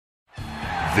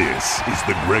This is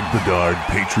the Greg Bedard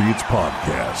Patriots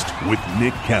Podcast with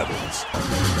Nick Cattles.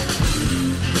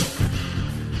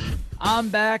 I'm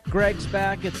back. Greg's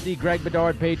back. It's the Greg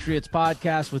Bedard Patriots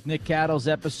Podcast with Nick Cattles,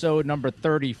 episode number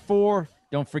 34.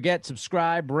 Don't forget,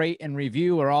 subscribe, rate, and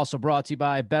review. We're also brought to you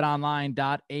by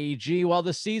betonline.ag. Well,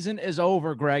 the season is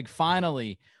over, Greg.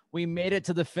 Finally, we made it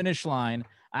to the finish line.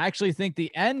 I actually think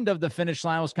the end of the finish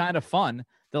line was kind of fun.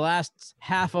 The last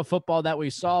half of football that we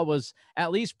saw was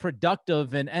at least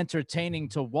productive and entertaining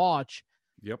to watch.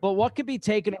 Yep. But what could be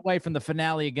taken away from the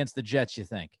finale against the Jets, you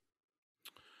think?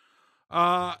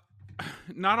 Not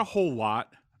a whole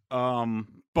lot.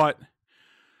 But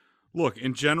look,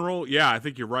 in general, yeah, I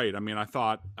think you're right. I mean, I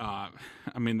thought,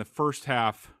 the first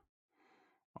half,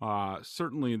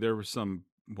 certainly there was some,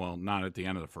 well, not at the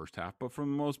end of the first half, but for the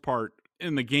most part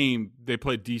in the game, they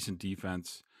played decent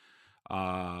defense.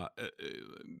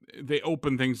 They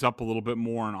opened things up a little bit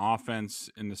more on offense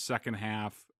in the second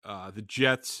half. The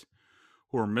Jets,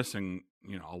 who are missing,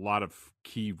 a lot of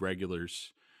key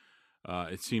regulars,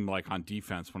 it seemed like on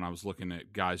defense when I was looking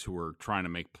at guys who were trying to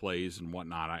make plays and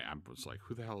whatnot, I was like,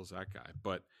 who the hell is that guy?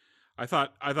 But I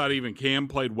thought even Cam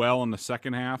played well in the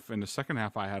second half. In the second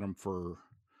half, I had him for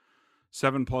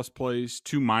 7+ plays,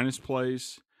 2-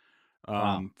 plays.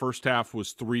 Wow. First half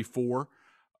was 3-4.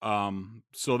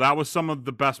 So that was some of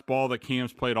the best ball that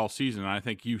Cam's played all season. And I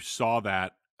think you saw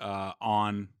that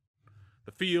on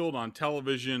the field, on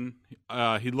television.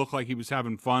 He looked like he was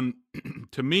having fun.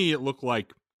 To me, it looked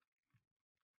like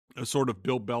a sort of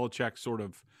Bill Belichick sort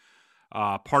of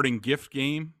parting gift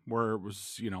game where it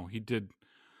was, he did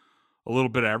a little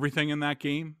bit of everything in that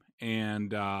game.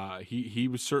 And he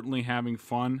was certainly having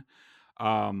fun.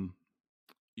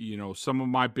 Some of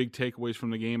my big takeaways from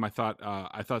the game, I thought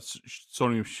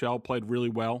Sony Michel played really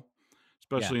well,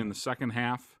 especially in the second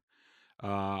half.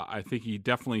 I think he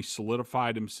definitely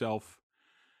solidified himself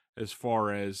as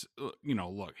far as,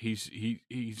 look, he's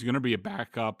going to be a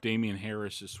backup. Damian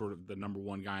Harris is sort of the number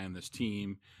one guy on this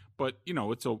team, but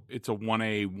it's a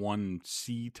 1A,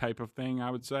 1C type of thing, I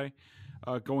would say,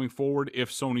 going forward. If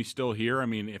Sony's still here, I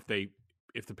mean, if the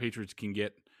Patriots can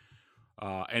get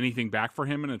anything back for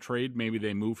him in a trade, maybe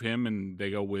they move him and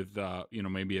they go with,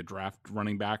 maybe a draft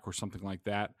running back or something like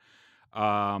that.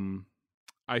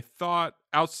 I thought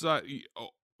outside,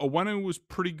 Owenu was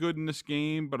pretty good in this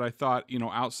game, but I thought,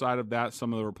 outside of that,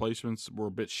 some of the replacements were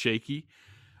a bit shaky.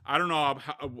 I don't know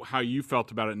how you felt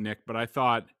about it, Nick, but I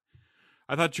thought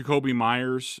Jacoby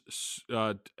Myers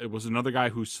it was another guy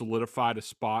who solidified a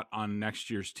spot on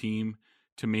next year's team.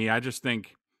 To me, I just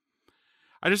think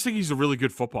he's a really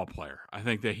good football player. I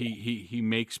think that he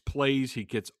makes plays. He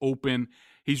gets open.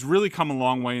 He's really come a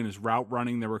long way in his route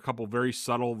running. There were a couple very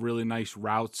subtle, really nice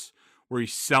routes where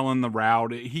he's selling the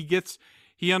route.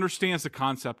 He understands the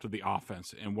concept of the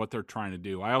offense and what they're trying to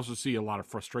do. I also see a lot of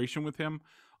frustration with him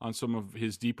on some of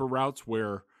his deeper routes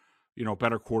where, a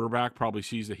better quarterback probably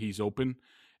sees that he's open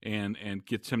and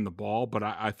gets him the ball. But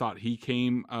I thought he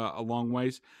came a long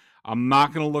ways. I'm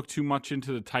not going to look too much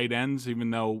into the tight ends, even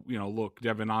though,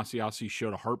 Devin Asiasi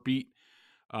showed a heartbeat,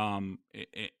 and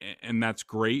that's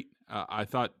great. I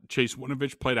thought Chase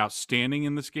Winovich played outstanding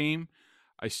in this game.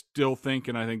 I still think,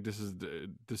 and I think this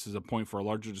is a point for a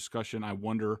larger discussion, I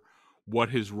wonder what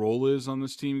his role is on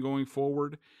this team going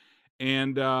forward.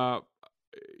 And, I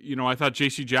thought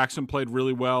J.C. Jackson played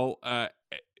really well at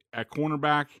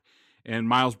cornerback, and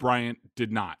Miles Bryant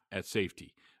did not at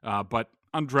safety. But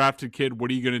undrafted kid, what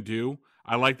are you going to do?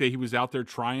 I like that he was out there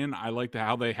trying. I like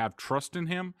how they have trust in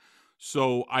him.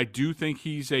 So I do think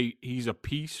he's a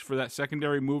piece for that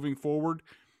secondary moving forward.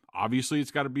 Obviously,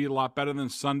 it's got to be a lot better than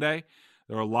Sunday.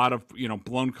 There are a lot of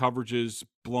blown coverages,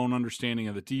 blown understanding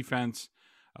of the defense.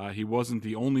 He wasn't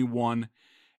the only one,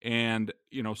 and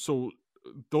so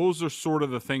those are sort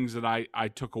of the things that I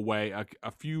took away.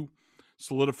 A few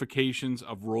solidifications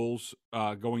of roles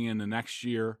going into next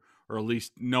year, or at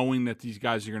least knowing that these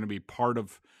guys are going to be part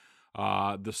of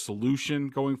the solution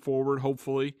going forward,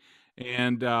 hopefully.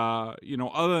 And,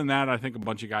 other than that, I think a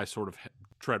bunch of guys sort of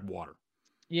tread water.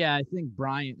 Yeah, I think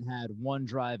Bryant had one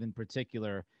drive in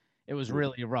particular. It was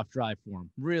really a rough drive for him.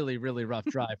 Really, really rough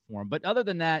drive for him. But other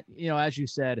than that, as you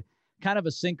said, kind of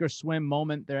a sink or swim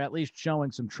moment. They're at least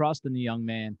showing some trust in the young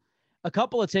man. A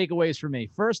couple of takeaways for me.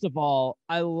 First of all,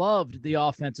 I loved the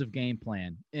offensive game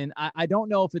plan. And I don't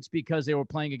know if it's because they were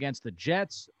playing against the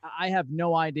Jets. I have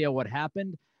no idea what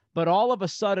happened. But all of a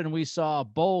sudden, we saw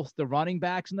both the running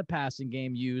backs and the passing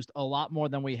game used a lot more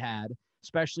than we had,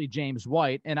 especially James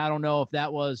White. And I don't know if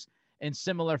that was in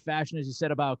similar fashion as you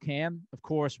said about Cam. Of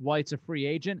course, White's a free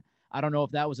agent. I don't know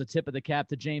if that was a tip of the cap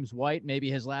to James White,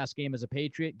 maybe his last game as a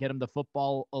Patriot, get him the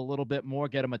football a little bit more,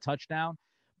 get him a touchdown.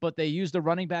 but they use the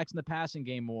running backs in the passing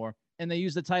game more, and they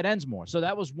use the tight ends more. So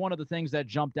that was one of the things that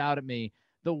jumped out at me.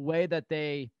 The way that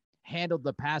they handled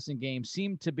the passing game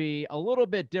seemed to be a little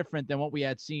bit different than what we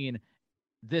had seen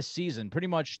this season, pretty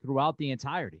much throughout the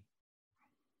entirety.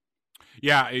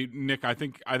 Yeah, Nick, I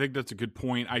think that's a good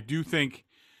point. I do think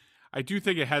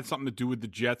it had something to do with the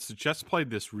Jets. The Jets played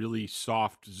this really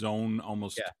soft zone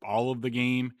almost all of the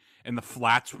game, and the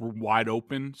flats were wide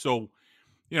open. So,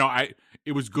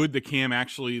 it was good that Cam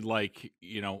actually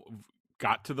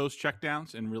got to those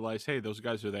checkdowns and realized, hey, those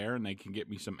guys are there and they can get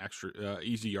me some extra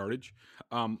easy yardage.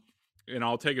 And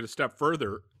I'll take it a step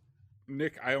further.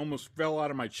 Nick, I almost fell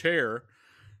out of my chair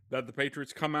that the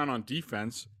Patriots come out on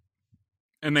defense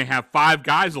and they have 5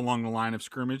 guys along the line of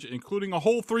scrimmage, including a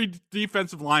whole 3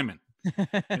 defensive linemen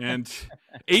and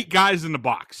 8 guys in the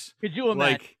box. Could you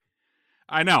imagine?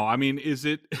 I know. I mean, is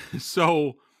it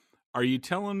so? Are you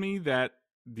telling me that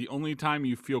the only time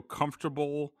you feel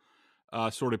comfortable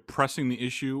sort of pressing the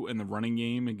issue in the running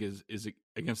game is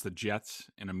against the Jets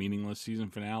in a meaningless season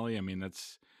finale? I mean,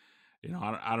 that's,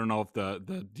 I don't know if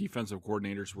the defensive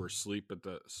coordinators were asleep at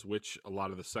the switch a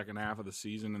lot of the second half of the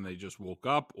season and they just woke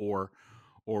up, or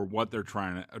what they're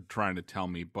trying to tell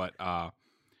me. But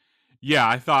yeah,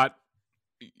 I thought,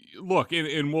 look,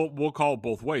 and we'll call it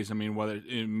both ways. I mean, whether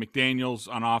in McDaniels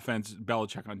on offense,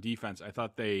 Belichick on defense, I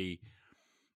thought they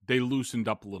loosened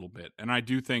up a little bit, and I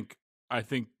think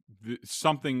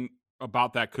something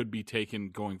about that could be taken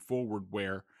going forward,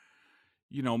 where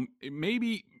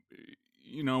maybe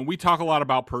we talk a lot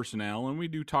about personnel and we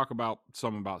do talk about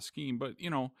scheme, but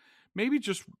maybe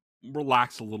just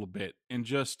relax a little bit and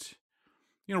just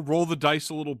roll the dice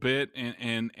a little bit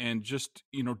and just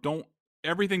don't,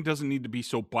 everything doesn't need to be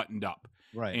so buttoned up,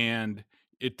 right? And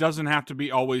it doesn't have to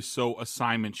be always so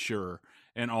assignment sure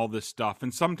and all this stuff.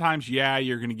 And sometimes,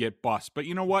 you're going to get bust, but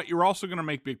you know what? You're also going to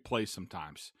make big plays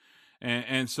sometimes.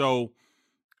 And so,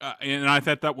 and I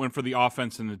thought that went for the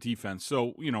offense and the defense.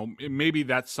 So, maybe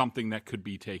that's something that could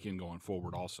be taken going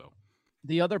forward also.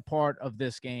 The other part of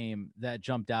this game that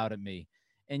jumped out at me,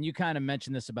 and you kind of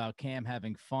mentioned this about Cam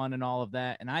having fun and all of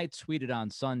that, and I tweeted on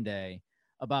Sunday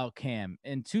about Cam,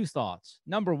 and 2 thoughts.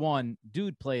 Number one,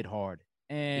 dude played hard.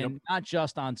 And not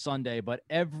just on Sunday, but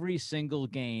every single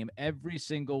game, every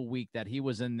single week that he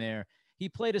was in there, he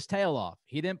played his tail off.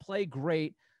 He didn't play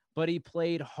great, but he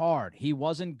played hard. He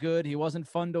wasn't good. He wasn't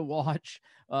fun to watch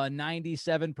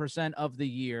 97% of the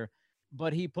year,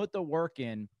 but he put the work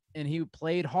in and he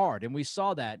played hard. And we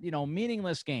saw that,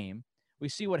 meaningless game. We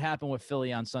see what happened with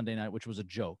Philly on Sunday night, which was a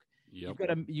joke. Yep.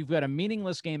 You've got a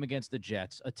meaningless game against the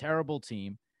Jets, a terrible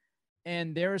team.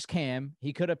 And there's Cam.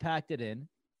 He could have packed it in.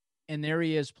 And there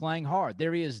he is playing hard.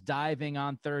 There he is diving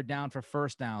on 3rd down for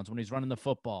first downs when he's running the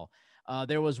football.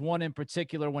 There was one in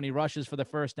particular when he rushes for the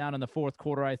first down in the 4th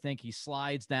quarter. I think he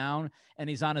slides down and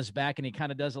he's on his back and he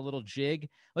kind of does a little jig.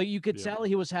 Like, you could tell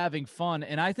he was having fun.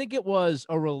 And I think it was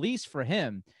a release for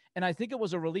him. And I think it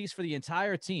was a release for the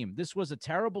entire team. This was a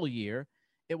terrible year.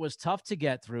 It was tough to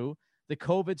get through. The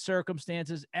COVID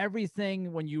circumstances,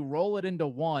 everything, when you roll it into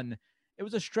one, it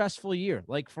was a stressful year,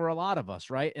 like for a lot of us,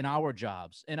 right, in our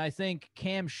jobs. And I think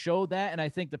Cam showed that, and I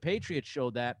think the Patriots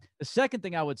showed that. The second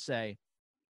thing I would say,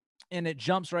 and it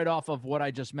jumps right off of what I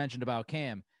just mentioned about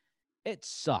Cam, it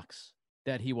sucks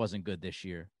that he wasn't good this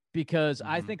year, because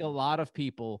I think a lot of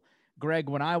people, Greg,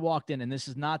 when I walked in, and this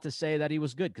is not to say that he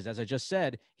was good, because as I just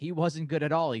said, he wasn't good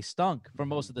at all. He stunk for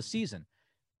most of the season.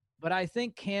 But I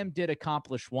think Cam did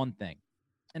accomplish one thing.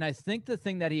 And I think the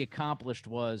thing that he accomplished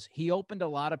was he opened a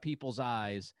lot of people's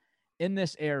eyes in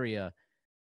this area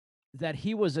that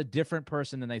he was a different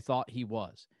person than they thought he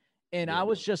was. And I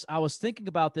was thinking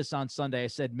about this on Sunday. I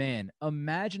said, man,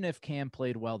 imagine if Cam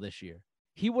played well this year.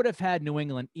 He would have had New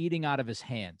England eating out of his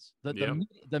hands.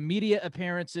 The media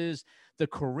appearances, the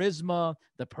charisma,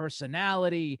 the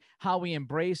personality, how he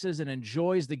embraces and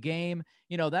enjoys the game.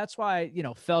 That's why,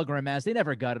 Felger and Maz, they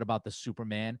never got it about the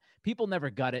Superman. People never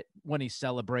got it when he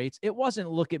celebrates. It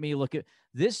wasn't look at me, look at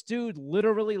this dude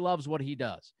literally loves what he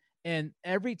does. And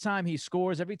every time he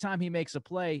scores, every time he makes a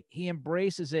play, he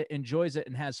embraces it, enjoys it,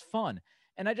 and has fun.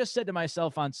 And I just said to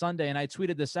myself on Sunday, and I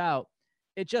tweeted this out,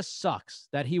 it just sucks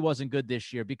that he wasn't good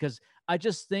this year, because I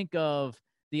just think of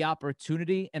the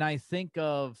opportunity and I think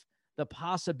of the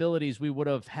possibilities we would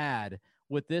have had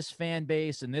with this fan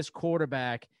base and this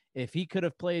quarterback. If he could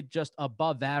have played just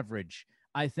above average,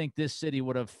 I think this city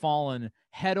would have fallen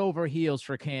head over heels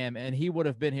for Cam, and he would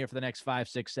have been here for the next 5,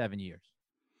 6, 7 years.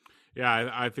 Yeah,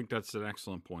 I think that's an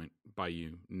excellent point by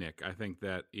you, Nick. I think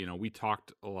that, we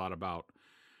talked a lot about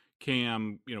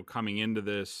Cam, coming into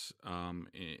this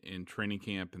in training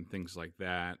camp and things like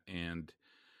that. And,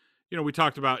 we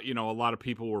talked about, a lot of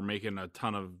people were making a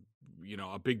ton of,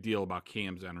 a big deal about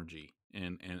Cam's energy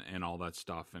and all that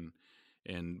stuff.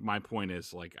 And my point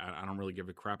is, like, I don't really give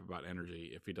a crap about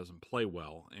energy if he doesn't play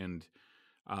well. And,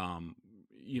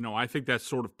 I think that's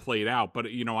sort of played out. But,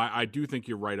 I do think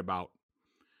you're right about,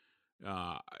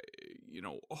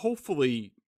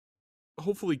 hopefully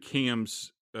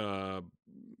Cam's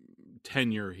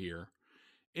tenure here.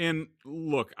 And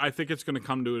look, I think it's going to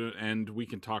come to an end. We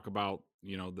can talk about,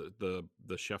 the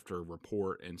Schefter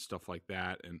report and stuff like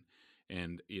that. And,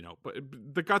 but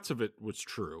the guts of it was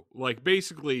true. Like,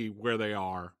 basically where they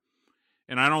are,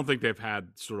 and I don't think they've had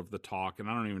sort of the talk, and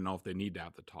I don't even know if they need to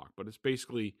have the talk, but it's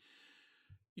basically,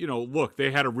 look,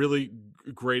 they had a really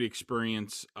great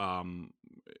experience,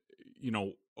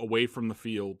 away from the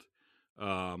field,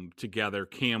 together.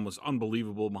 Cam was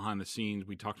unbelievable behind the scenes.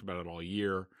 We talked about it all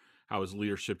year, how his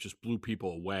leadership just blew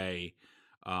people away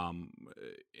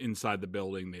inside the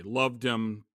building. They loved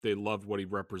him. They loved what he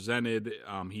represented.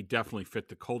 He definitely fit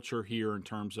the culture here in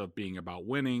terms of being about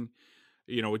winning.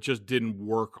 It just didn't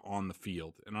work on the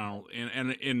field.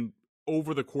 And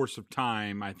over the course of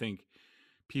time, I think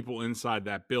people inside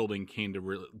that building came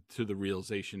to the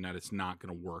realization that it's not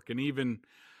going to work. And even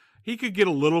he could get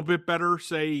a little bit better,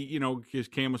 say, because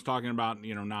Cam was talking about,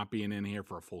 not being in here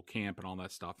for a full camp and all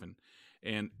that stuff.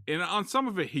 And on some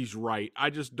of it, he's right. I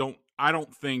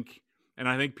don't think, and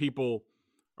I think people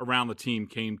around the team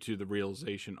came to the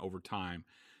realization over time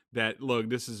that, look,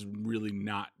 this is really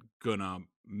not gonna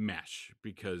mesh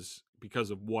because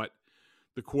of what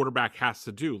the quarterback has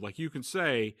to do. Like, you can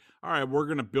say, all right, we're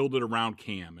gonna build it around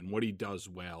Cam and what he does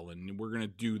well, and we're gonna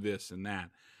do this and that.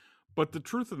 But the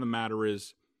truth of the matter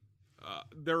is,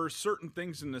 there are certain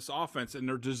things in this offense, and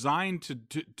they're designed to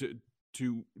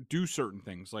do certain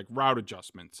things like route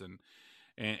adjustments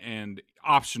and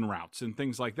option routes and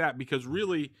things like that, because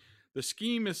really the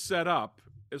scheme is set up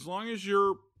as long as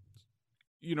you're,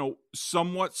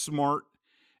 somewhat smart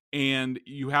and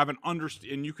you have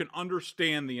and you can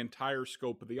understand the entire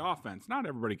scope of the offense. Not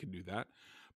everybody can do that,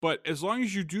 but as long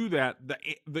as you do that,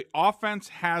 the offense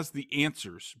has the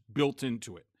answers built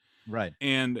into it. Right.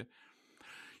 And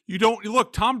you don't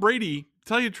look, Tom Brady,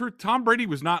 tell you the truth, Tom Brady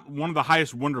was not one of the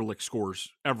highest Wonderlic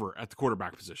scores ever at the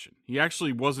quarterback position. He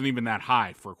actually wasn't even that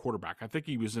high for a quarterback. I think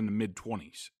he was in the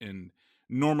mid-20s, and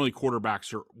normally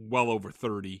quarterbacks are well over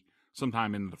 30,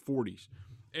 sometime in the 40s.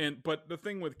 But the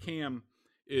thing with Cam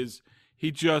is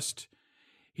he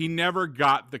never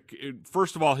got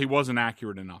first of all, he wasn't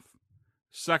accurate enough.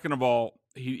 Second of all,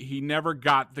 he never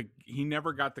got the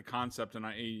concept, and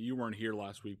you weren't here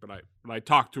last week, but I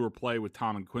talked to her play with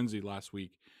Tom and Quincy last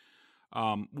week,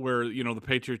 where the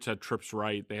Patriots had trips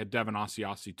right, they had Devin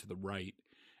Asiasi to the right,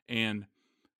 and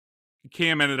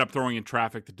Cam ended up throwing in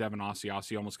traffic to Devin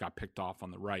Asiasi, almost got picked off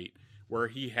on the right, where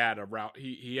he had a route,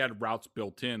 he had routes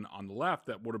built in on the left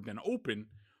that would have been open,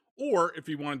 or if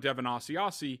he wanted Devin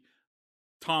Asiasi,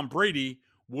 Tom Brady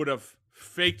would have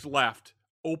faked left,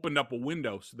 opened up a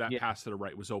window so that pass to the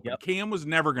right was open. Yep. Cam was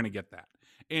never going to get that.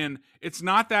 And it's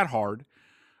not that hard.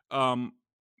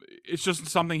 It's just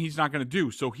something he's not going to do.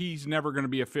 So he's never going to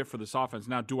be a fit for this offense.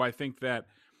 Now, do I think that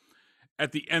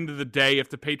at the end of the day,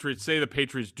 if the Patriots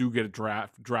do get a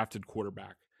drafted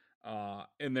quarterback,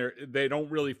 and they don't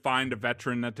really find a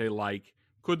veteran that they like,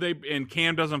 could they, and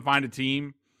Cam doesn't find a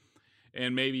team,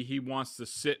 and maybe he wants to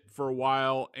sit for a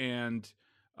while and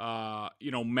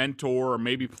mentor or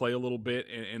maybe play a little bit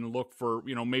and look for,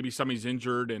 maybe somebody's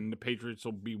injured and the Patriots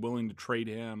will be willing to trade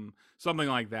him, something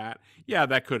like that. Yeah,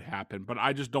 that could happen, but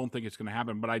I just don't think it's going to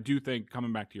happen. But I do think,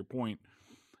 coming back to your point,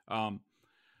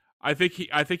 I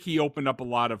think he opened up a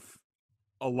lot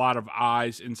of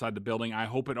eyes inside the building. I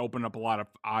hope it opened up a lot of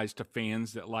eyes to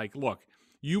fans that, like, look,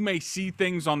 you may see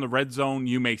things on the Red Zone,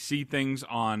 you may see things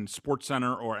on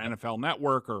SportsCenter or NFL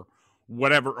Network or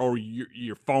whatever, or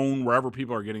your phone, wherever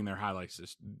people are getting their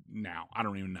highlights now. I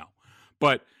don't even know.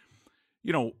 But,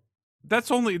 that's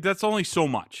only so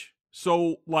much.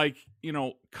 So, like,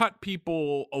 cut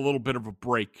people a little bit of a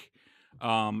break,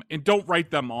 and don't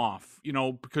write them off,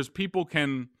 because people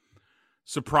can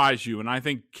surprise you. And I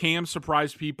think Cam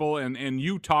surprised people, and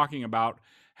you talking about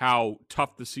how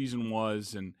tough the season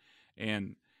was and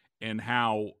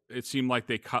how it seemed like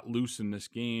they cut loose in this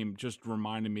game just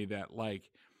reminded me that, like,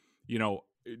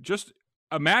 just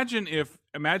imagine if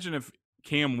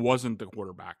Cam wasn't the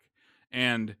quarterback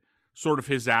and sort of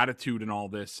his attitude and all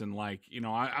this. And, like,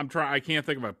 I can't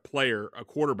think of a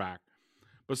quarterback,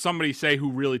 but somebody, say,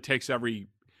 who really takes every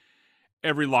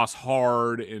loss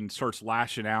hard and starts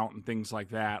lashing out and things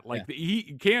like that. Like,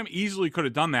 Cam easily could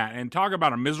have done that, and talk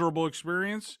about a miserable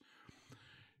experience.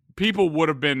 People would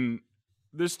have been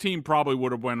this team probably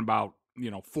would have went about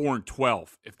 4-12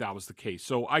 if that was the case.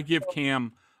 So I give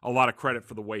Cam a lot of credit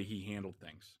for the way he handled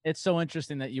things. It's so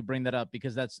interesting that you bring that up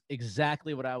because that's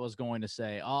exactly what I was going to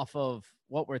say. Off of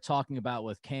what we're talking about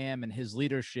with Cam and his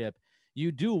leadership,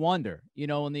 you do wonder,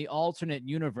 in the alternate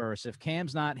universe, if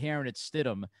Cam's not here and it's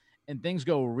Stidham and things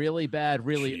go really bad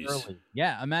really early.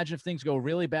 Yeah, imagine if things go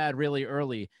really bad really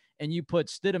early and you put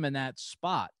Stidham in that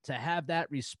spot to have that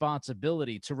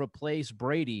responsibility to replace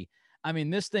Brady. I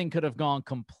mean, this thing could have gone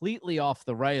completely off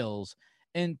the rails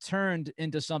and turned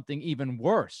into something even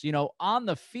worse. On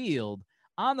the field,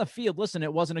 listen,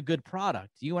 it wasn't a good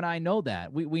product. You and I know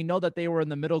that. We know that they were in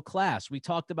the middle class. We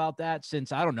talked about that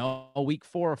since, I don't know, week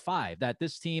 4 or 5, that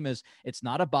this team it's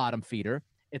not a bottom feeder.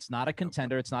 It's not a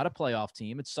contender. It's not a playoff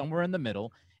team. It's somewhere in the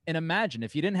middle. And imagine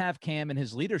if you didn't have Cam and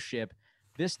his leadership,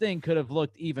 this thing could have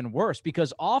looked even worse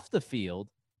because off the field,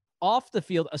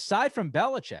 aside from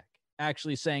Belichick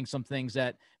actually saying some things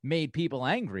that made people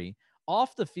angry,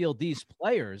 off the field, these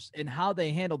players and how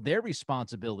they handled their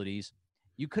responsibilities,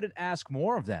 you couldn't ask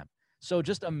more of them. So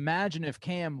just imagine if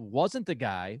Cam wasn't the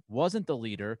guy, wasn't the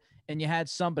leader, and you had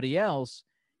somebody else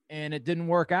and it didn't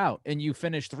work out and you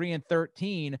finished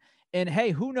 3-13. And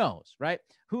hey, who knows, right?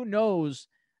 Who knows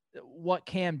what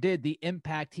Cam did, the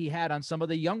impact he had on some of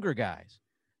the younger guys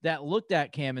that looked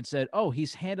at Cam and said, oh,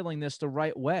 he's handling this the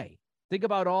right way. Think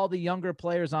about all the younger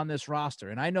players on this roster.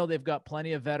 And I know they've got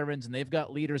plenty of veterans and they've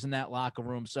got leaders in that locker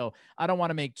room. So I don't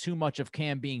want to make too much of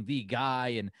Cam being the guy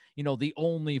and, the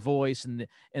only voice and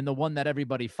the one that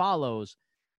everybody follows,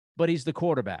 but he's the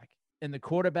quarterback. And the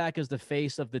quarterback is the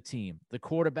face of the team. The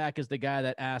quarterback is the guy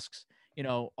that asks,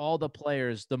 all the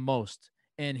players the most.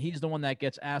 And he's the one that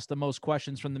gets asked the most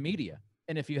questions from the media.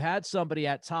 And if you had somebody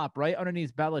at top right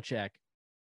underneath Belichick,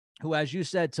 who, as you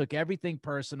said, took everything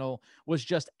personal, was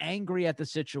just angry at the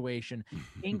situation,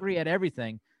 angry at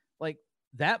everything, like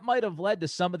that might have led to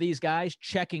some of these guys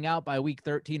checking out by week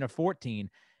 13 or 14.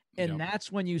 And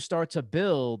that's when you start to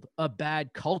build a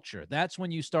bad culture. That's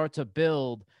when you start to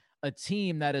build a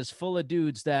team that is full of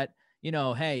dudes that,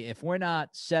 hey, if we're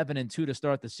not 7-2 to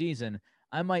start the season,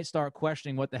 I might start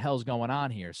questioning what the hell's going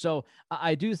on here. So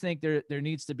I do think there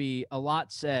needs to be a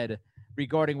lot said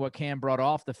regarding what Cam brought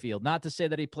off the field. Not to say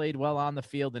that he played well on the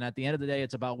field, and at the end of the day,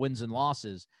 it's about wins and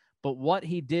losses. But what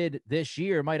he did this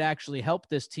year might actually help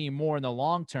this team more in the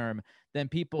long term than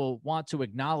people want to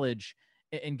acknowledge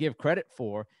and give credit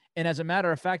for. And as a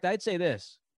matter of fact, I'd say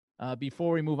this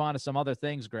before we move on to some other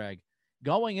things, Greg.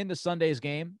 Going into Sunday's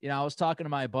game, I was talking to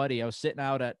my buddy. I was sitting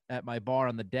out at my bar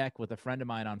on the deck with a friend of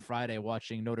mine on Friday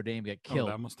watching Notre Dame get killed.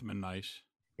 Oh, that must have been nice.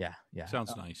 Yeah.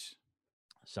 Sounds nice.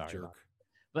 Sorry. Jerk.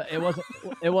 But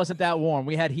it wasn't that warm.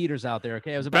 We had heaters out there.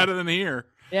 Okay, it was better than here.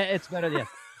 Yeah, it's better. Yeah,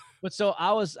 but so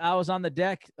I was on the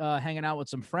deck hanging out with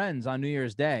some friends on New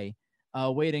Year's Day,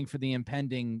 waiting for the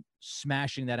impending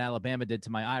smashing that Alabama did to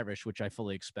my Irish, which I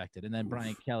fully expected. And then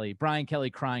Brian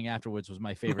Kelly crying afterwards was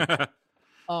my favorite.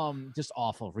 Just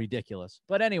awful, ridiculous.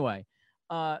 But anyway,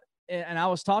 and I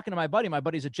was talking to my buddy. My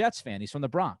buddy's a Jets fan. He's from the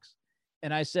Bronx.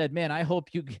 And I said, man, I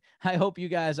hope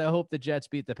the Jets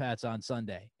beat the Pats on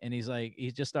Sunday. And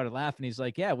he just started laughing. He's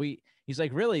like, yeah, he's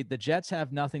like, really, the Jets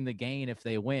have nothing to gain if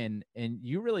they win. And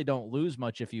you really don't lose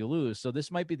much if you lose. So this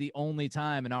might be the only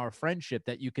time in our friendship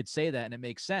that you could say that. And it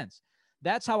makes sense.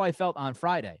 That's how I felt on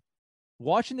Friday.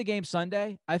 Watching the game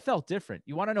Sunday, I felt different.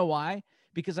 You want to know why?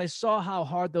 Because I saw how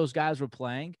hard those guys were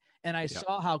playing. And I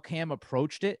saw how Cam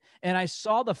approached it. And I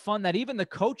saw the fun that even the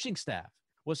coaching staff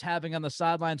was having on the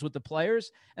sidelines with the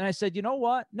players. And I said, you know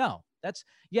what? No,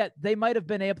 they might have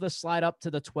been able to slide up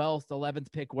to the 12th,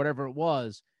 11th pick, whatever it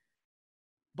was.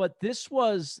 But this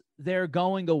was their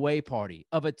going away party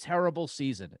of a terrible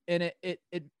season. And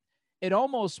it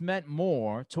almost meant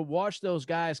more to watch those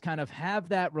guys kind of have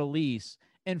that release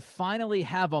and finally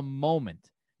have a moment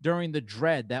during the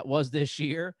dread that was this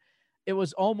year. It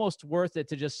was almost worth it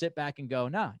to just sit back and go,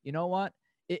 nah, you know what?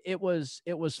 It was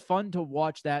fun to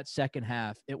watch that second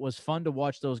half. It was fun to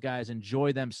watch those guys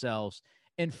enjoy themselves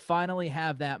and finally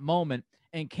have that moment.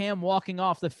 And Cam walking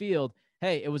off the field,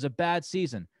 hey, it was a bad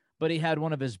season, but he had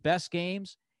one of his best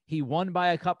games. He won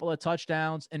by a couple of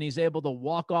touchdowns, and he's able to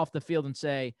walk off the field and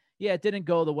say, yeah, it didn't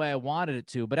go the way I wanted it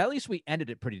to, but at least we ended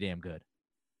it pretty damn good.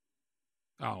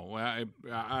 Oh, well,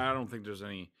 I don't think there's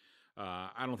any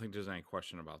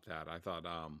question about that. I thought,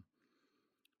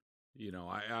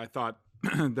 I thought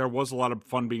there was a lot of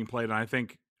fun being played, and I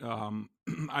think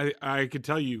I could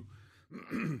tell you,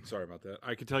 sorry about that.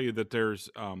 I could tell you that there's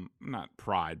not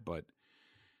pride, but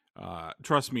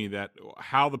trust me that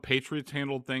how the Patriots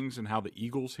handled things and how the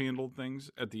Eagles handled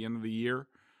things at the end of the year,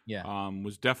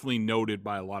 was definitely noted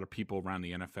by a lot of people around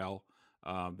the NFL.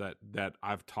 that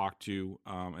I've talked to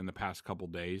in the past couple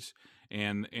days,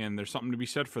 and there's something to be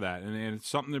said for that, and it's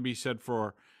something to be said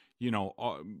for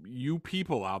you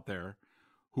people out there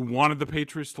who wanted the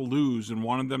Patriots to lose and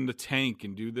wanted them to tank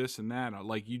and do this and that.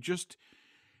 Like, you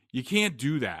can't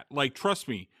do that. Like, trust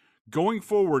me, going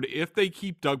forward, if they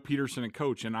keep Doug Peterson and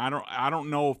coach, and I don't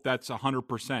know if that's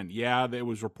 100%. Yeah, it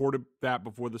was reported that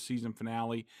before the season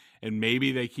finale, and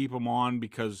maybe they keep him on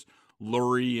because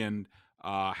Lurie and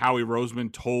Howie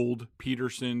Roseman told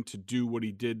Peterson to do what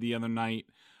he did the other night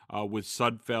with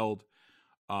Sudfeld,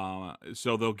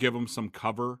 so they'll give him some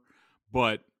cover.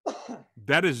 But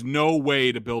that is no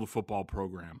way to build a football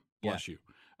program. Bless you.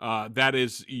 That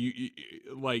is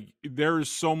like, there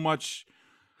is so much.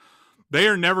 They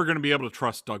are never going to be able to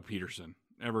trust Doug Peterson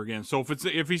ever again. So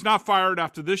if he's not fired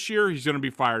after this year, he's going to be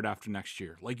fired after next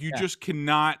year. Like, you just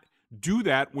cannot do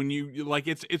that when you like.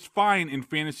 It's fine in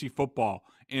fantasy football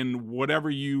and whatever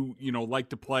you like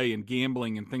to play and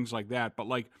gambling and things like that. But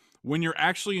like, when you're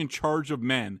actually in charge of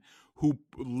men who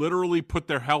literally put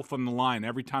their health on the line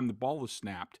every time the ball is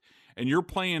snapped, and you're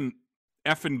playing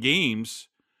effing games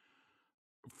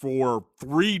for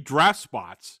 3 draft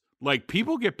spots, like,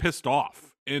 people get pissed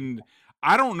off. And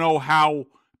I don't know how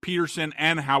Peterson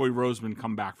and Howie Roseman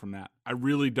come back from that. I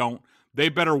really don't. They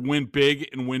better win big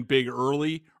and win big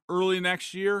early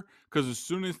next year, because as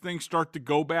soon as things start to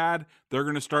go bad, they're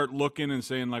going to start looking and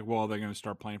saying, like, well, they're going to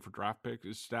start playing for draft pick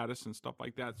status and stuff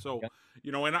like that. So,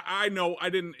 and I know I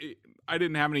didn't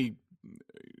have any.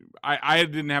 I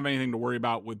didn't have anything to worry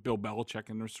about with Bill Belichick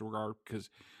in this regard, because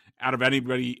out of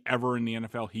anybody ever in the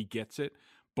NFL, he gets it.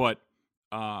 But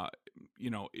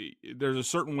there's a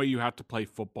certain way you have to play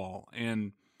football,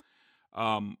 and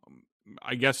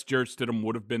I guess Jarrett Stidham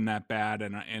would have been that bad,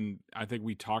 and I think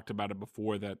we talked about it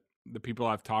before, that the people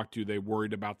I've talked to, they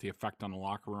worried about the effect on the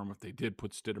locker room if they did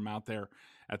put Stidham out there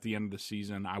at the end of the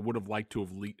season. I would have liked to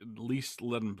have at least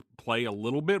let him play a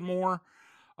little bit more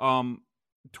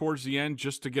towards the end,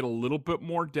 just to get a little bit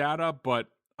more data, but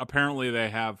apparently they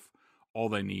have all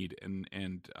they need,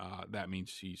 and that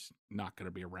means he's not going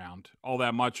to be around all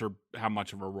that much, or have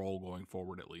much of a role going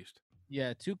forward, at least.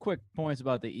 Yeah, 2 quick points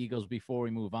about the Eagles before we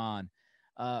move on.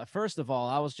 First of all,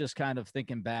 I was just kind of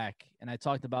thinking back, and I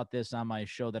talked about this on my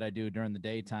show that I do during the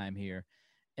daytime here.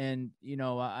 And,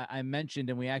 I mentioned,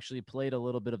 and we actually played a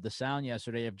little bit of the sound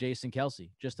yesterday of Jason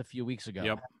Kelsey just a few weeks ago.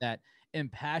 Yep. That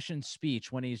impassioned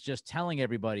speech when he's just telling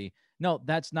everybody, no,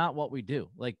 that's not what we do.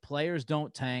 Like, players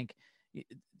don't tank.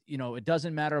 It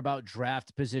doesn't matter about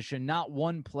draft position. Not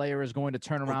one player is going to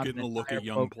turn around. Getting a look at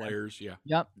young players. Yeah.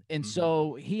 Yep. And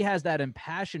so he has that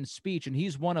impassioned speech, and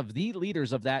he's one of the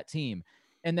leaders of that team.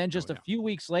 And then just a few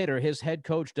weeks later, his head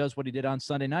coach does what he did on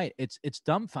Sunday night. It's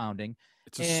dumbfounding.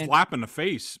 It's a slap in the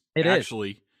face, to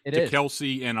is.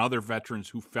 Kelsey and other veterans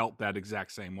who felt that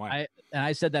exact same way.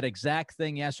 I said that exact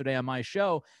thing yesterday on my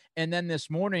show. And then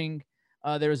this morning,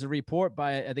 there was a report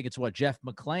by, I think it's Jeff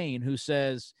McClain, who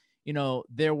says,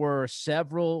 there were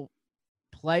several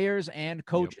players and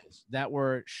coaches that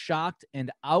were shocked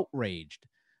and outraged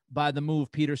by the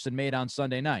move Peterson made on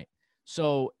Sunday night.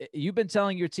 So you've been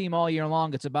telling your team all year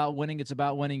long, it's about winning. It's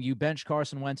about winning. You bench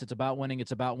Carson Wentz. It's about winning.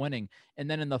 It's about winning. And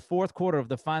then in the fourth quarter of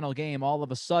the final game, all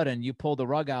of a sudden you pull the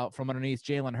rug out from underneath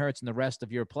Jalen Hurts and the rest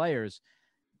of your players.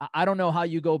 I don't know how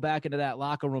you go back into that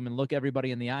locker room and look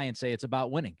everybody in the eye and say it's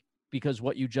about winning, because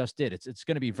what you just did, it's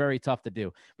going to be very tough to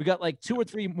do. We got like 2 or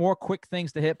 3 more quick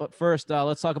things to hit, but first,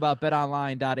 let's talk about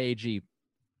betonline.ag.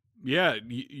 Yeah,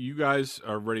 you guys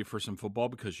are ready for some football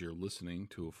because you're listening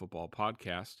to a football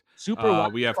podcast. Super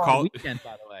wild we have card weekend,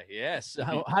 by the way. Yes.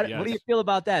 Yes. What do you feel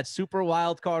about that? Super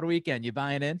wild card weekend. You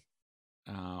buying in?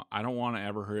 I don't want to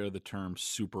ever hear the term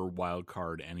super wild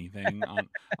card anything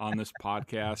on this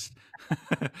podcast.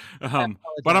 But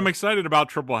I'm excited about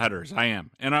triple headers. I am.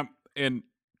 And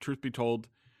truth be told,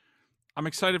 I'm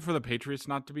excited for the Patriots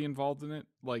not to be involved in it.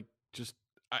 Like, just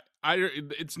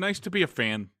it's nice to be a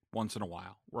fan once in a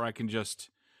while, where I can just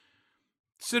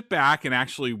sit back and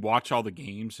actually watch all the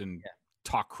games and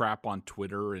talk crap on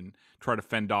Twitter and try to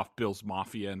fend off Bill's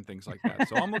Mafia and things like that.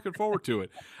 So I'm looking forward to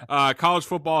it. College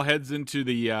football heads into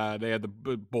they had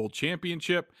the bowl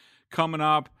championship coming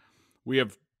up. We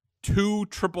have 2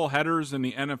 triple headers in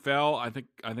the NFL.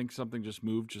 I think something just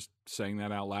moved just saying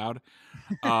that out loud.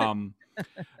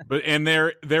 But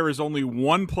there is only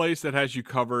one place that has you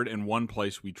covered and one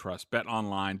place we trust,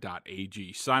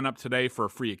 betonline.ag. Sign up today for a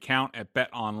free account at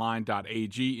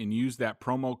betonline.ag and use that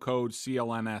promo code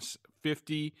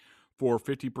CLNS50 for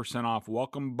 50% off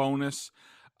welcome bonus.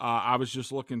 I was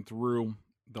just looking through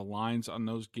the lines on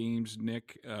those games,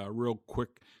 Nick. Real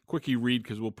quickie read,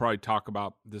 because we'll probably talk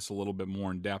about this a little bit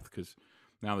more in depth, because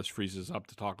Now this freezes up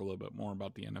to talk a little bit more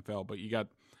about the NFL. But you got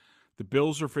the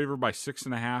Bills are favored by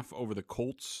 6.5 over the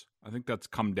Colts. I think that's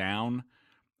come down.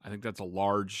 I think that's a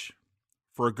large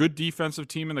for a good defensive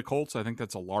team in the Colts. I think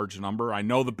that's a large number. I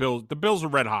know the Bills are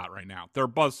red hot right now. They're a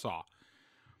buzzsaw.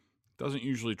 Doesn't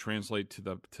usually translate to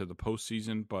the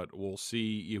postseason, but we'll see.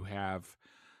 You have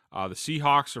the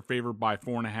Seahawks are favored by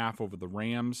 4.5 over the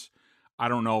Rams. I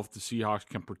don't know if the Seahawks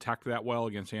can protect that well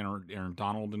against Aaron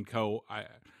Donald and co.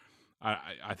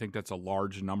 I think that's a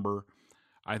large number.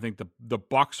 I think the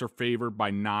Bucs are favored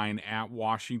by 9 at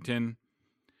Washington.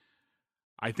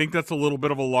 I think that's a little bit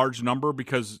of a large number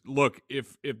because, look,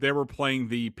 if they were playing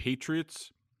the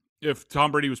Patriots, if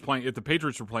Tom Brady was playing, if the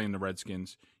Patriots were playing the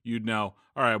Redskins, you'd know,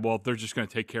 all right, well, if they're just going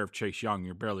to take care of Chase Young,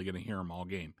 you're barely going to hear him all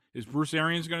game. Is Bruce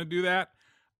Arians going to do that?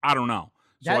 I don't know.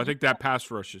 So I think that pass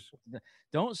rush is.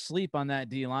 Don't sleep on that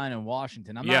D line in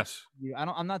Washington. I'm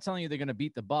not telling you they're going to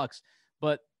beat the Bucs,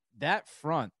 but that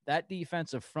front, that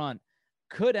defensive front,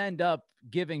 could end up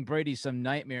giving Brady some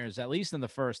nightmares, at least in the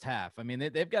first half. I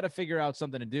mean, they've got to figure out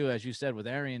something to do, as you said, with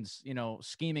Arians,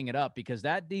 scheming it up, because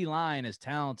that D line is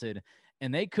talented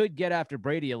and they could get after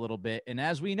Brady a little bit. And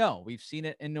as we know, we've seen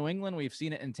it in New England, we've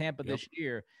seen it in Tampa this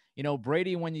year.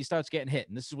 Brady, when he starts getting hit,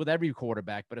 and this is with every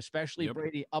quarterback, but especially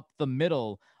Brady up the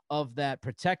middle of that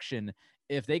protection,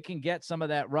 if they can get some of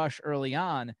that rush early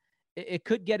on, it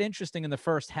could get interesting in the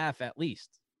first half at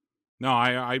least. No,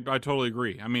 I totally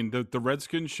agree. I mean, the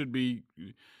Redskins should be,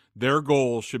 their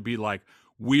goal should be like,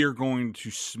 we are going to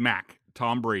smack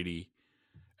Tom Brady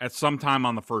at some time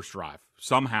on the first drive,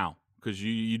 somehow. Because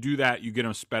you do that, you get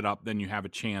him sped up, then you have a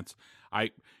chance.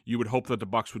 You would hope that the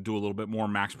Bucs would do a little bit more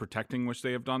max protecting, which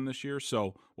they have done this year.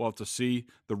 So we'll have to see.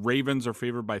 The Ravens are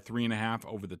favored by 3.5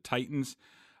 over the Titans.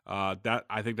 That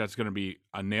I think that's going to be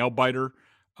a nail biter.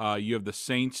 You have the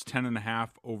Saints 10.5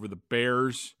 over the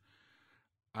Bears.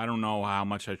 I don't know how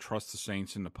much I trust the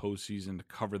Saints in the postseason to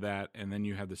cover that. And then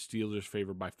you have the Steelers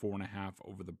favored by 4.5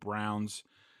 over the Browns.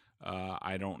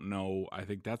 I don't know. I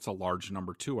think that's a large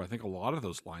number too. I think a lot of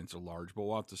those lines are large, but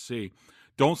we'll have to see.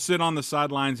 Don't sit on the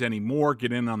sidelines anymore.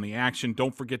 Get in on the action.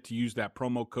 Don't forget to use that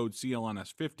promo code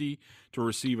CLNS50 to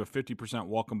receive a 50%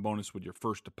 welcome bonus with your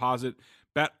first deposit.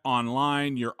 Bet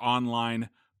online, your online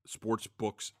sports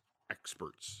books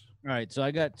experts. All right, so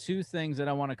I got two things that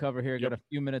I want to cover here. Got a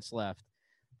few minutes left.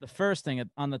 The first thing,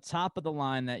 on the top of the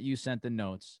line that you sent the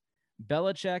notes,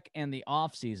 Belichick and the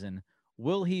offseason,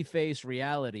 will he face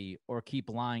reality or keep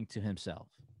lying to himself?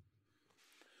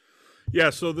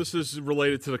 Yeah, so this is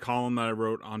related to the column that I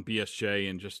wrote on BSJ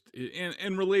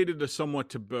and related to somewhat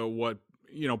to what,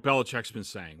 Belichick's been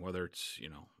saying, whether it's,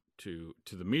 to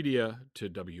the media, to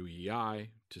WEI,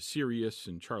 to Sirius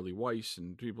and Charlie Weiss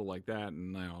and people like that.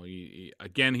 And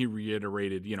he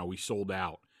reiterated, we sold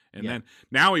out. And then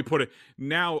now he put it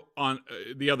on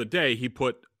the other day, he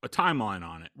put a timeline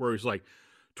on it where he's like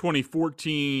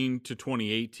 2014 to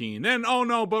 2018. Then, oh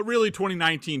no, but really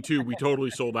 2019 too. We totally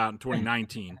sold out in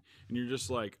 2019. And you're just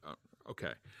like,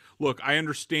 okay, look, I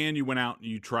understand you went out and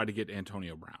you tried to get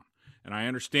Antonio Brown. And I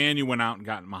understand you went out and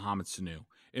got Mohamed Sanu.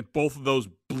 And both of those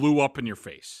blew up in your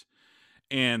face.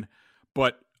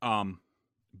 But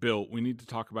Bill, we need to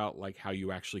talk about like how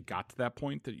you actually got to that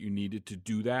point that you needed to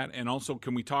do that. And also,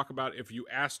 can we talk about if you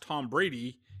asked Tom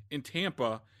Brady in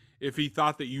Tampa if he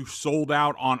thought that you sold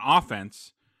out on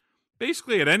offense,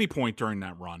 basically at any point during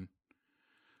that run,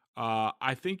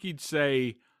 I think he'd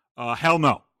say, hell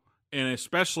no. And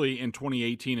especially in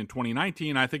 2018 and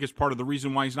 2019, I think it's part of the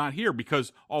reason why he's not here,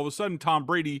 because all of a sudden Tom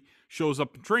Brady shows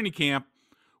up in training camp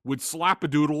with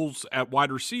slap-a-doodles at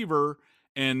wide receiver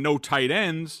and no tight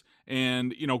ends.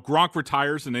 And, Gronk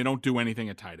retires and they don't do anything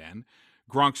at tight end.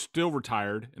 Gronk's still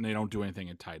retired and they don't do anything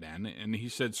at tight end. And he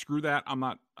said, screw that. I'm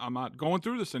not going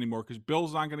through this anymore because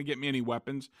Bill's not going to get me any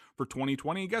weapons for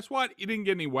 2020. And guess what? He didn't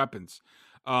get any weapons.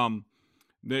 Other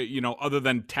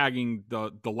than tagging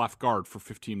the left guard for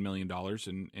 $15 million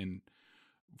and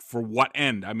for what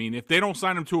end? I mean, if they don't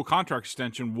sign him to a contract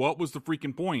extension, what was the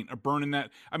freaking point of burning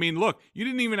that? I mean, look, you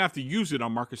didn't even have to use it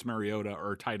on Marcus Mariota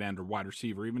or tight end or wide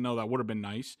receiver, even though that would have been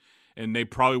nice. And they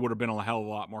probably would have been a hell of a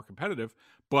lot more competitive.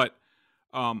 But,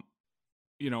 at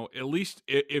least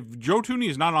if Joe Thuney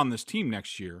is not on this team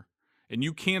next year and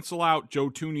you cancel out Joe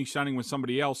Thuney signing with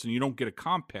somebody else and you don't get a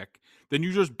comp pick, then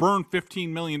you just burn $15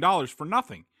 million for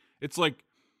nothing. It's like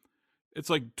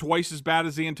twice as bad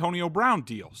as the Antonio Brown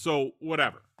deal. So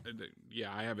whatever.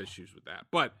 Yeah, I have issues with that.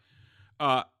 But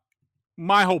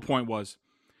my whole point was,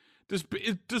 does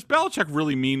Belichick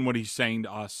really mean what he's saying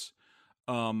to us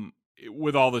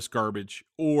with all this garbage?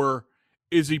 Or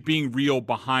is he being real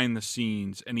behind the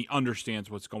scenes and he understands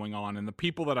what's going on? And the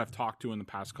people that I've talked to in the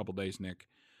past couple days, Nick,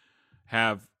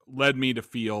 have led me to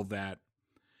feel that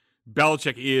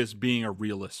Belichick is being a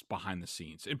realist behind the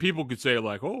scenes. And people could say,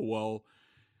 like, oh, well,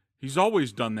 he's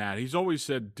always done that. He's always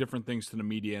said different things to the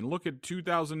media. And look at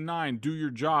 2009, do your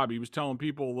job. He was telling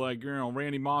people, like,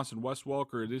 Randy Moss and Wes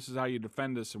Welker, this is how you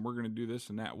defend us, and we're going to do this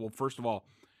and that. Well, first of all,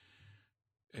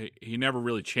 he never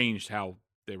really changed how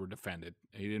they were defended.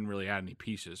 He didn't really add any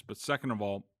pieces. But second of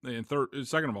all,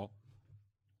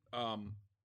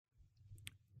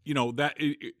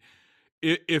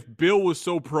 if Bill was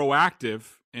so proactive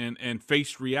and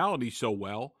faced reality so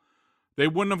well, they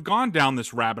wouldn't have gone down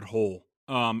this rabbit hole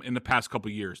in the past couple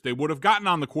of years. They would have gotten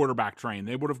on the quarterback train.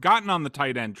 They would have gotten on the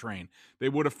tight end train. They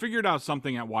would have figured out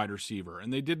something at wide receiver.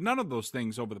 And they did none of those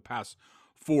things over the past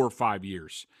 4 or 5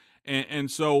 years. And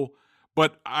so,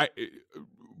 but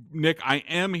Nick, I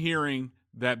am hearing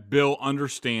that Bill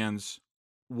understands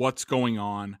what's going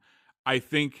on. I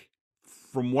think,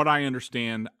 from what I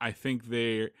understand, I think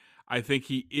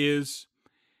he's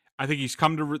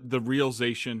come to the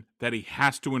realization that he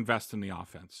has to invest in the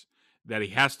offense, that he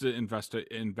has to invest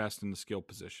in the skill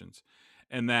positions,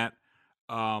 and that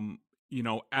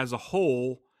as a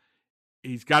whole,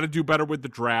 he's got to do better with the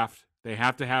draft. They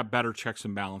have to have better checks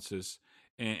and balances,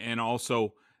 and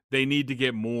also they need to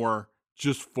get more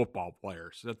just football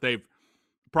players. That they've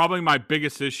probably my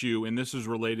biggest issue, and this is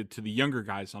related to the younger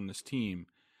guys on this team.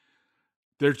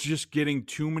 They're just getting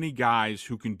too many guys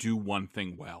who can do one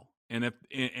thing well. And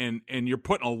you're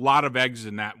putting a lot of eggs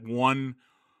in that one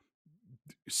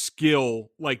skill.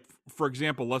 Like, for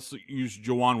example, let's use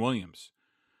Jawan Williams.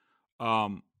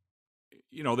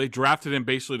 They drafted him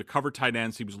basically to cover tight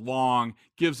ends. He was long,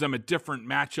 gives them a different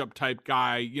matchup type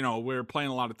guy. We were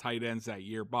playing a lot of tight ends that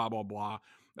year, blah, blah, blah.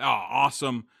 Oh,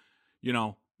 awesome.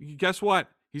 Guess what?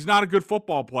 He's not a good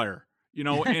football player,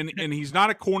 and he's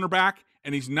not a cornerback.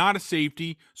 And he's not a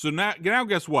safety. So now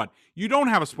guess what? You don't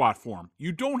have a spot for him.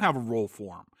 You don't have a role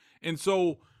for him. And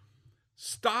so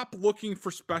stop looking for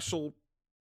special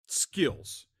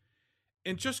skills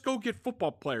and just go get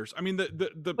football players. I mean,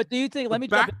 But do you think, let me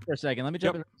jump in for a second.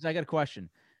 I got a question.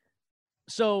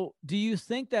 So do you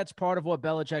think that's part of what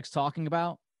Belichick's talking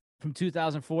about from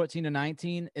 2014 to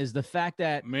 19 is the fact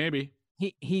that maybe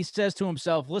he says to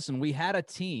himself, listen, we had a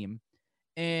team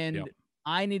and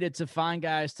I needed to find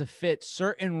guys to fit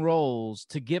certain roles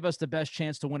to give us the best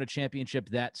chance to win a championship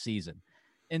that season.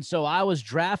 And so I was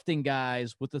drafting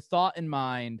guys with the thought in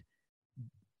mind,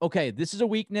 okay, this is a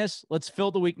weakness. Let's fill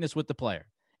the weakness with the player.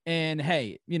 And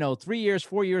hey, 3 years,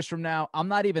 4 years from now, I'm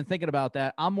not even thinking about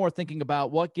that. I'm more thinking about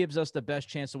what gives us the best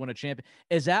chance to win a champion.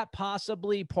 Is that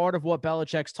possibly part of what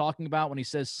Belichick's talking about when he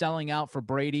says selling out for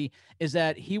Brady? Is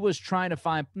that he was trying to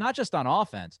find, not just on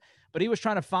offense, but he was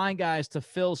trying to find guys to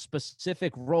fill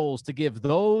specific roles to give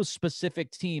those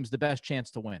specific teams the best chance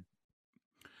to win?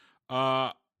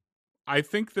 I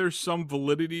think there's some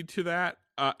validity to that.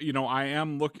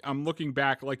 I'm looking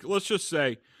back, like, let's just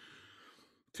say,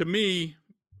 to me,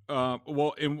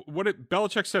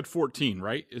 Belichick said 14,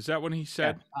 right? Is that when he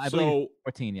said? Yeah, I believe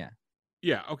 14, yeah.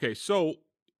 Yeah, okay. So,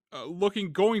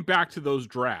 going back to those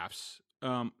drafts,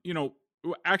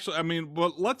 actually, I mean,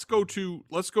 but let's go to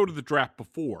the draft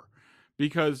before,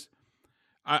 because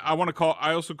I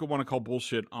also want to call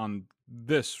bullshit on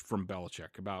this from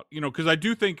Belichick about, because I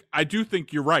do think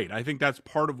you're right. I think that's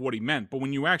part of what he meant. But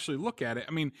when you actually look at it,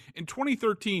 I mean, in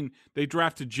 2013, they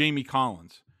drafted Jamie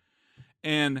Collins,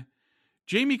 and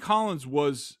Jamie Collins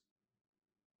was,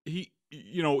 he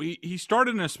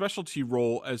started in a specialty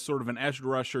role as sort of an edge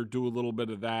rusher, do a little bit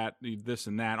of that, this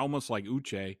and that, almost like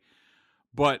Uche.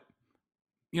 But,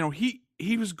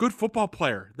 he was a good football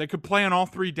player that could play on all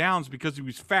three downs because he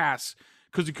was fast,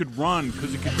 because he could run,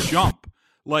 because he could jump.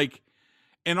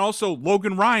 And also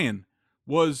Logan Ryan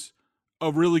was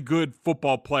a really good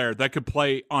football player that could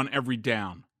play on every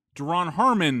down. Deron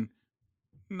Harmon,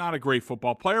 not a great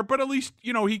football player, but at least,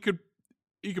 he could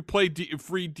play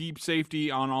free deep safety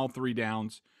on all three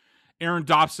downs. Aaron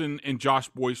Dobson and Josh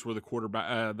Boyce were the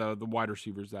quarterback, the wide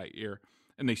receivers that year,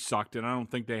 and they sucked, and I don't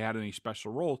think they had any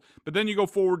special roles. But then you go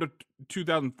forward to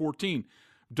 2014,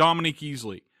 Dominique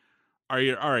Easley. All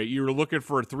right, you were looking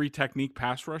for a 3-technique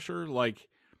pass rusher?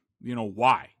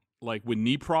 Why? With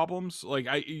knee problems?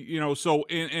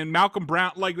 And Malcolm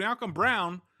Brown, Malcolm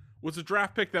Brown was a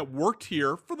draft pick that worked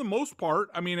here for the most part.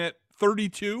 I mean, at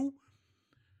 32,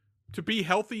 to be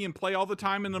healthy and play all the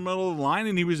time in the middle of the line,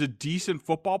 and he was a decent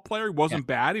football player. He wasn't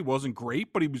bad. He wasn't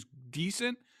great, but he was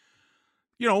decent.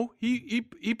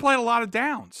 He played a lot of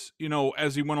downs,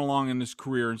 as he went along in his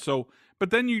career. And so,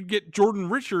 but then you get Jordan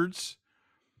Richards,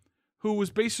 who was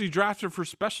basically drafted for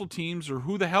special teams, or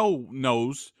who the hell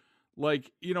knows.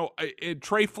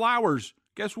 Trey Flowers,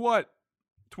 guess what?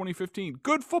 2015.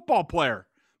 Good football player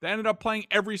that ended up playing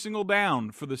every single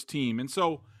down for this team. And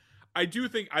so I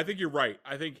think you're right.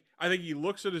 I think he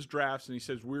looks at his drafts and he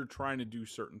says we're trying to do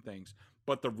certain things.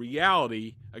 But the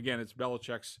reality, again, it's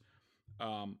Belichick's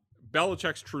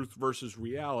truth versus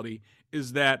reality,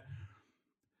 is that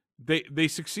they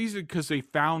succeeded because they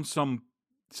found some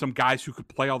guys who could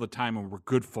play all the time and were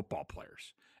good football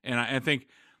players. And I think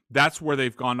that's where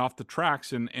they've gone off the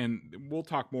tracks. And we'll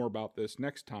talk more about this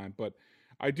next time. But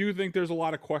I do think there's a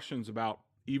lot of questions about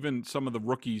even some of the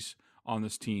rookies on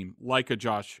this team, like a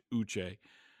Josh Uche.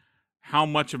 How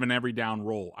much of an every down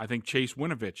role? I think Chase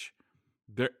Winovich,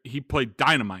 he played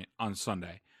dynamite on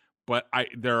Sunday. But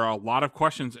there are a lot of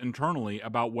questions internally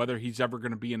about whether he's ever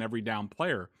going to be an every down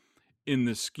player in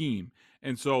this scheme.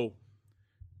 And so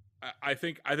I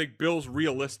think Bill's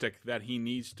realistic that he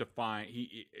needs to find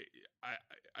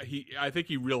I think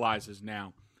he realizes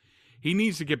now he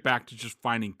needs to get back to just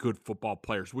finding good football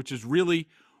players, which is really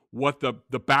what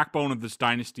the backbone of this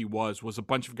dynasty was a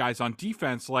bunch of guys on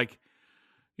defense. Like,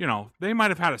 they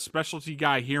might have had a specialty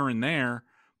guy here and there,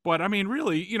 but I mean,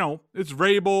 really, it's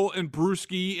Vrabel and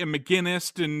Bruschi and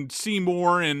McGinnis and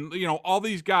Seymour and, all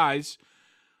these guys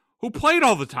who played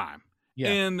all the time.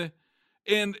 Yeah.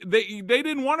 And they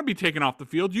didn't want to be taken off the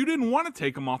field. You didn't want to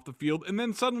take them off the field. And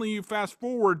then suddenly you fast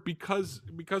forward because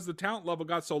the talent level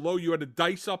got so low, you had to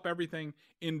dice up everything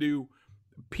into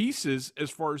pieces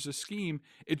as far as the scheme.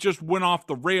 It just went off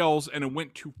the rails and it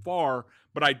went too far.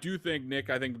 But I do think, Nick,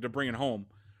 to bring it home,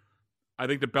 I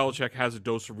think that Belichick has a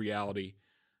dose of reality.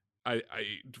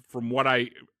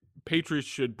 Patriots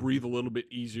should breathe a little bit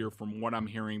easier from what I'm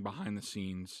hearing behind the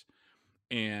scenes.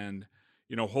 And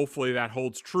hopefully that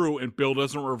holds true and Bill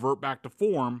doesn't revert back to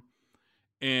form,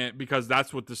 and because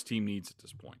that's what this team needs at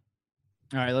this point.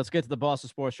 All right, let's get to the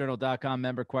BostonSportsJournal.com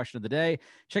member question of the day.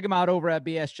 Check them out over at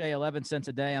BSJ, 11 cents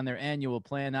a day on their annual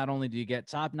plan. Not only do you get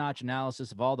top-notch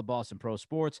analysis of all the Boston pro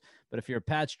sports, but if you're a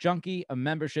Pats junkie, a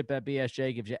membership at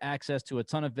BSJ gives you access to a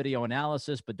ton of video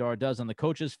analysis Bedard does on the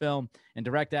coach's film and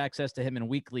direct access to him in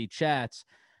weekly chats.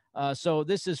 So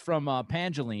this is from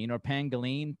Pangeline.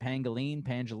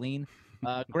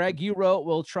 Greg, you wrote,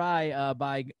 we'll try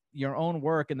by your own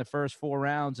work in the first 4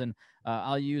 rounds, and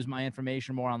I'll use my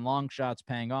information more on long shots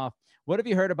paying off. What have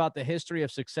you heard about the history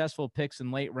of successful picks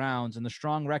in late rounds and the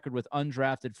strong record with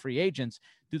undrafted free agents?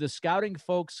 Do the scouting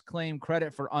folks claim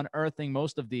credit for unearthing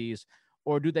most of these,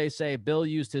 or do they say Bill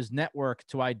used his network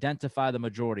to identify the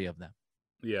majority of them?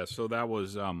 Yeah, so that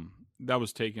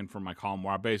was taken from my column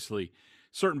where I basically,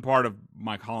 certain part of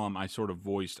my column I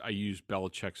used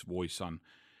Belichick's voice on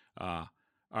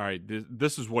all right,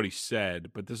 this is what he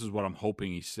said, but this is what I'm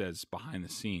hoping he says behind the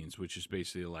scenes, which is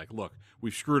basically like, look,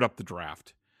 we've screwed up the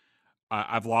draft.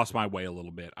 I've lost my way a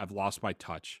little bit. I've lost my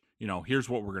touch. Here's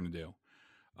what we're going to do.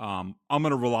 I'm going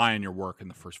to rely on your work in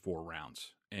the first 4 rounds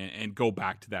and go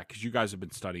back to that because you guys have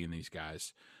been studying these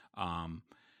guys.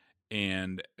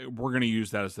 And we're going to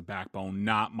use that as the backbone,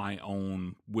 not my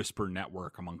own whisper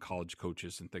network among college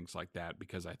coaches and things like that,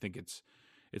 because I think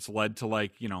it's led to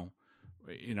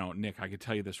Nick, I could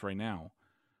tell you this right now.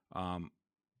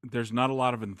 There's not a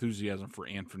lot of enthusiasm for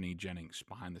Anthony Jennings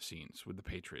behind the scenes with the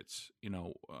Patriots.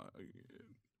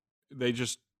 They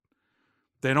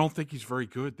don't think he's very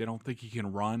good. They don't think he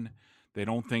can run. They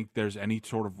don't think there's any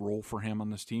sort of role for him on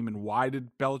this team. And why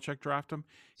did Belichick draft him?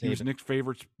 He was Nick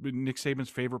Saban's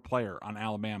favorite player on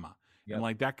Alabama. Yep.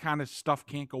 And that kind of stuff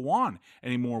can't go on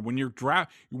anymore. When you're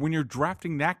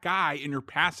drafting that guy and you're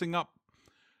passing up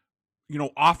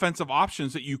offensive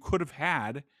options that you could have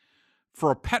had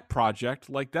for a pet project,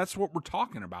 that's what we're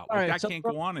talking about. That can't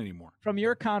go on anymore. From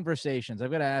your conversations,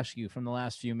 I've got to ask you from the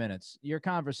last few minutes, your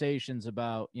conversations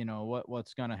about,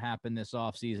 what's going to happen this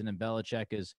offseason, and Belichick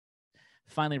is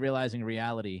finally realizing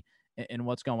reality in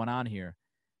what's going on here.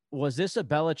 Was this a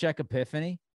Belichick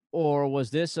epiphany? Or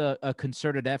was this a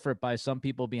concerted effort by some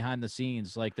people behind the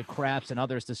scenes, like the Krafts and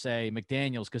others, to say,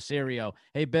 McDaniels, Caserio,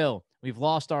 hey, Bill, we've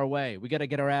lost our way. We got to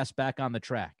get our ass back on the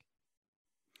track?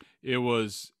 It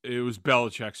was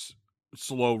Belichick's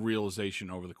slow realization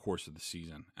over the course of the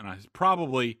season. And I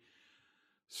probably,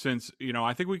 since,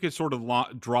 I think we could sort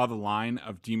of draw the line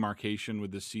of demarcation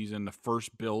with this season. The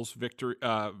first Bills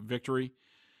victory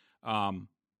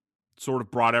sort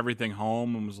of brought everything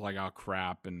home and was like, oh,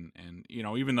 crap. And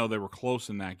even though they were close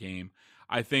in that game,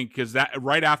 I think because that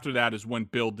right after that is when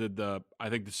Bill did the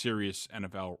Sirius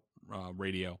NFL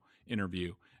radio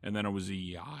interview, and then it was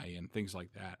EEI and things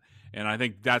like that. And I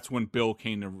think that's when Bill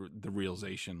came to the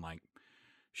realization,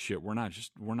 shit, we're not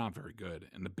very good,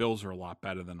 and the Bills are a lot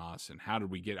better than us. And how did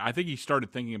we get? I think he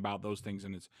started thinking about those things,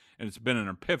 and it's been an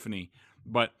epiphany.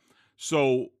 But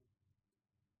so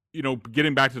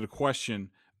getting back to the question,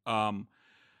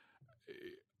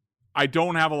 I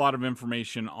don't have a lot of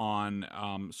information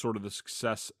on sort of the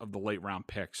success of the late round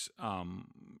picks,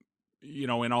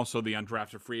 and also the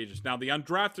undrafted free agents. Now, the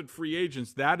undrafted free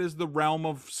agents, that is the realm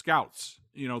of scouts.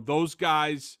 Those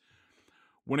guys,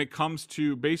 when it comes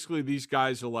to basically these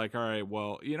guys are like, all right,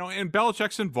 well, and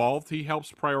Belichick's involved. He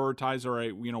helps prioritize, all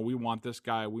right, we want this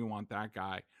guy, we want that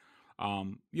guy.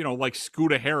 Like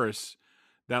Scooter Harris,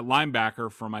 that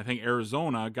linebacker from, I think,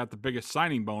 Arizona, got the biggest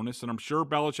signing bonus, and I'm sure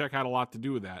Belichick had a lot to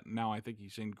do with that. And now I think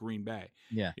he's in Green Bay.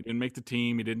 Yeah. He didn't make the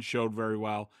team. He didn't show very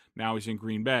well. Now he's in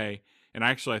Green Bay. And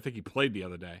actually, I think he played the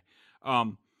other day.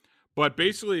 But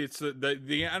basically, it's the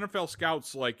NFL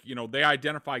scouts, they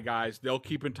identify guys. They'll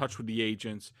keep in touch with the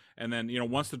agents. And then,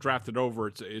 once the draft is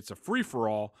over, it's a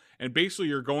free-for-all. And basically,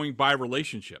 you're going by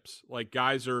relationships. Like,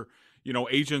 guys are,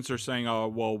 agents are saying, oh,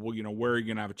 well, where are you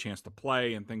going to have a chance to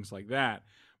play and things like that.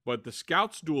 But the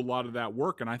scouts do a lot of that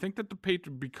work. And I think that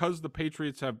because the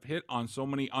Patriots have hit on so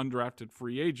many undrafted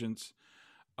free agents,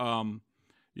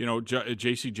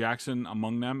 J.C. Jackson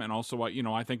among them. And also,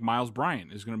 I think Miles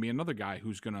Bryant is going to be another guy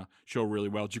who's going to show really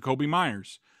well. Jacoby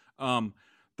Myers.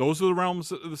 Those are the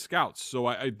realms of the scouts.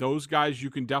 So those guys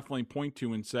you can definitely point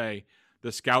to and say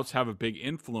the scouts have a big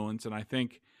influence. And I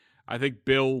think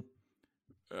Bill...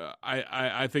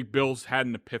 I think Bill's had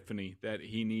an epiphany that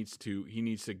he needs to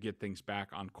get things back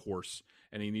on course,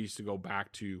 and he needs to go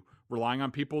back to relying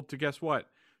on people to, guess what,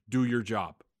 do your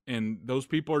job. And those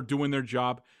people are doing their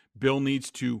job. Bill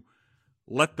needs to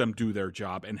let them do their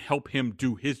job and help him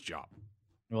do his job.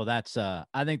 Well,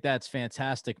 I think that's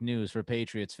fantastic news for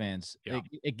Patriots fans. Yeah.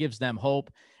 It gives them hope.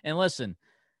 And listen,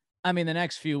 I mean, the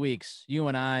next few weeks, you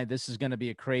and I, this is going to be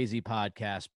a crazy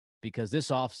podcast because this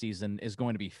offseason is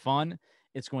going to be fun.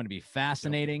 It's going to be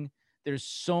fascinating. Yep. There's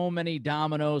so many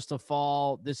dominoes to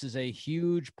fall. This is a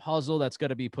huge puzzle that's going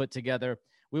to be put together.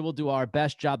 We will do our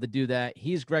best job to do that.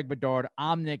 He's Greg Bedard.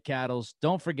 I'm Nick Cattles.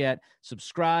 Don't forget,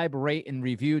 subscribe, rate, and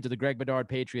review to the Greg Bedard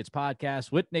Patriots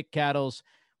podcast with Nick Cattles.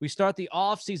 We start the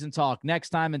off-season talk next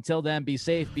time. Until then, be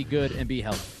safe, be good, and be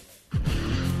healthy.